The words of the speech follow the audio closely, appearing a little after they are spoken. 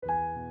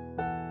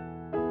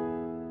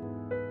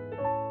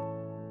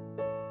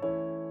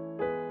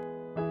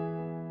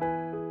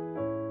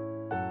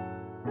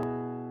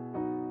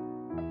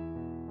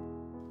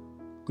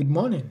Good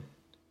morning,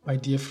 my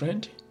dear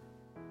friend.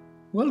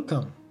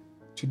 Welcome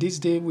to this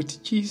Day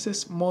with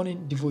Jesus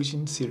morning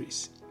devotion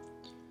series.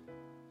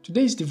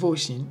 Today's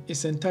devotion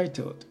is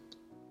entitled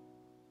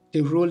The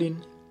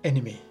Rolling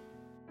Enemy.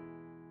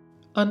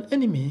 An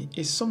enemy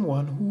is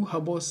someone who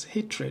harbors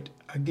hatred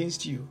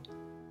against you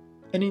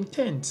and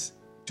intends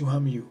to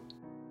harm you.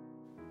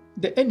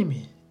 The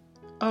enemy,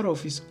 out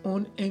of his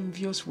own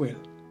envious will,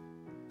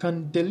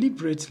 can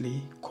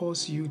deliberately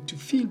cause you to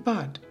feel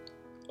bad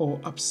or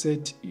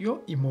upset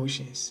your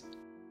emotions.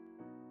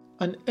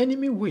 An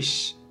enemy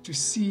wishes to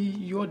see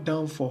your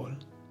downfall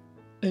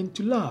and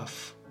to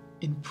laugh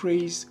in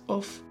praise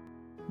of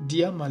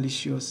their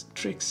malicious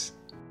tricks.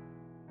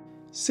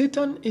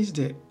 Satan is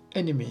the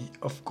enemy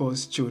of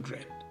God's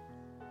children.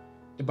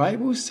 The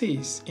Bible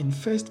says in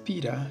 1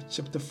 Peter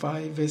chapter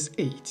 5 verse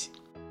 8,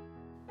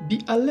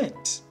 "Be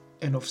alert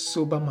and of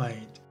sober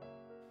mind.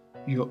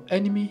 Your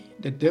enemy,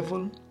 the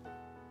devil,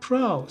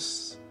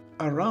 prowls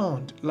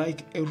around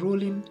like a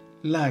rolling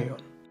lion,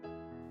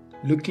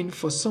 looking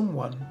for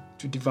someone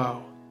to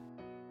devour."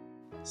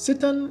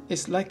 Satan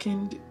is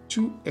likened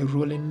to a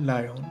rolling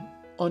lion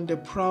on the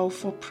prowl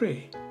for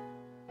prey,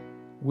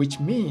 which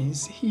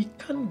means he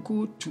can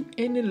go to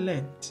any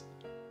length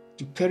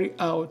to carry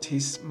out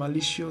his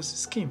malicious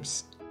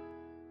schemes.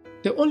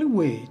 The only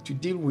way to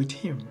deal with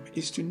him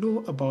is to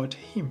know about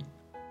him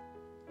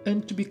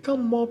and to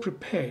become more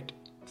prepared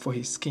for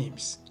his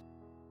schemes.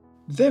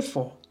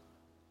 Therefore,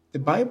 the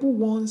Bible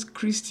warns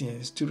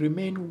Christians to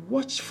remain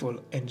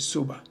watchful and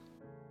sober.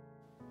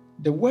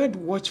 The word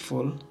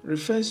watchful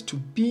refers to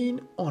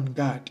being on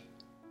guard.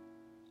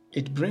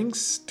 It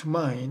brings to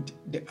mind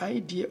the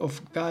idea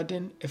of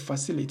guarding a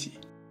facility.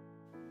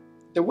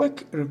 The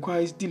work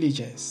requires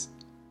diligence,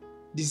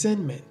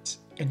 discernment,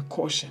 and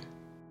caution.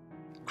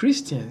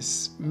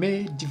 Christians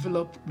may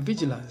develop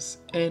vigilance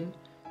and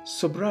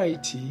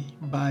sobriety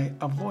by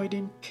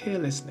avoiding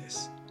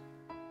carelessness.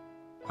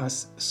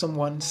 As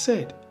someone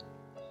said,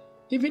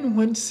 "Even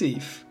when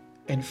safe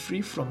and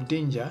free from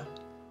danger,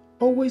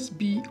 always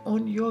be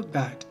on your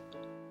guard.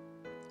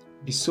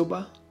 Be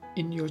sober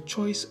in your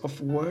choice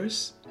of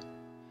words.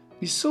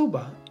 Be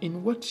sober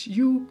in what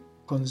you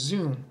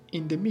consume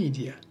in the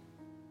media.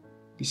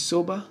 Be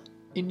sober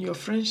in your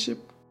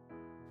friendship,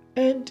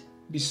 and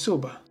be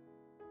sober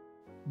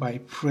by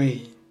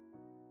praying,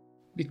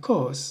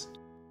 because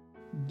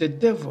the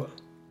devil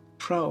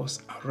prowls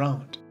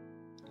around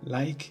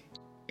like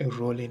a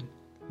rolling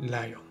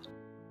lion."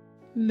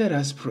 Let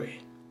us pray.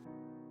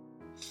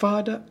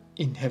 Father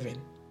in heaven,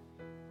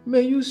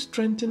 may you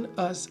strengthen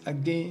us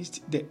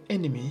against the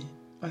enemy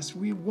as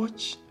we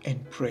watch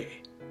and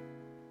pray.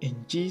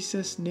 In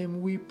Jesus'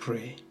 name we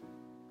pray.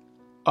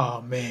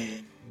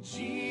 Amen.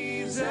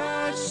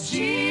 Jesus,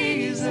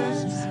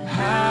 Jesus,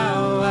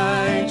 how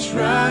I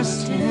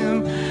trust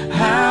Him,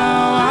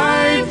 how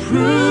I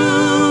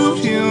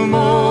proved Him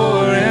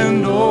more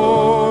and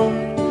more.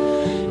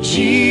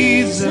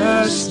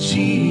 Jesus,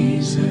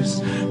 Jesus,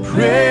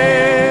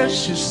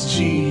 precious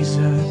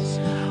Jesus,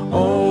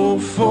 oh,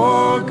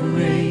 for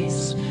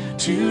grace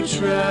to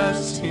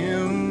trust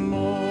Him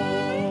more.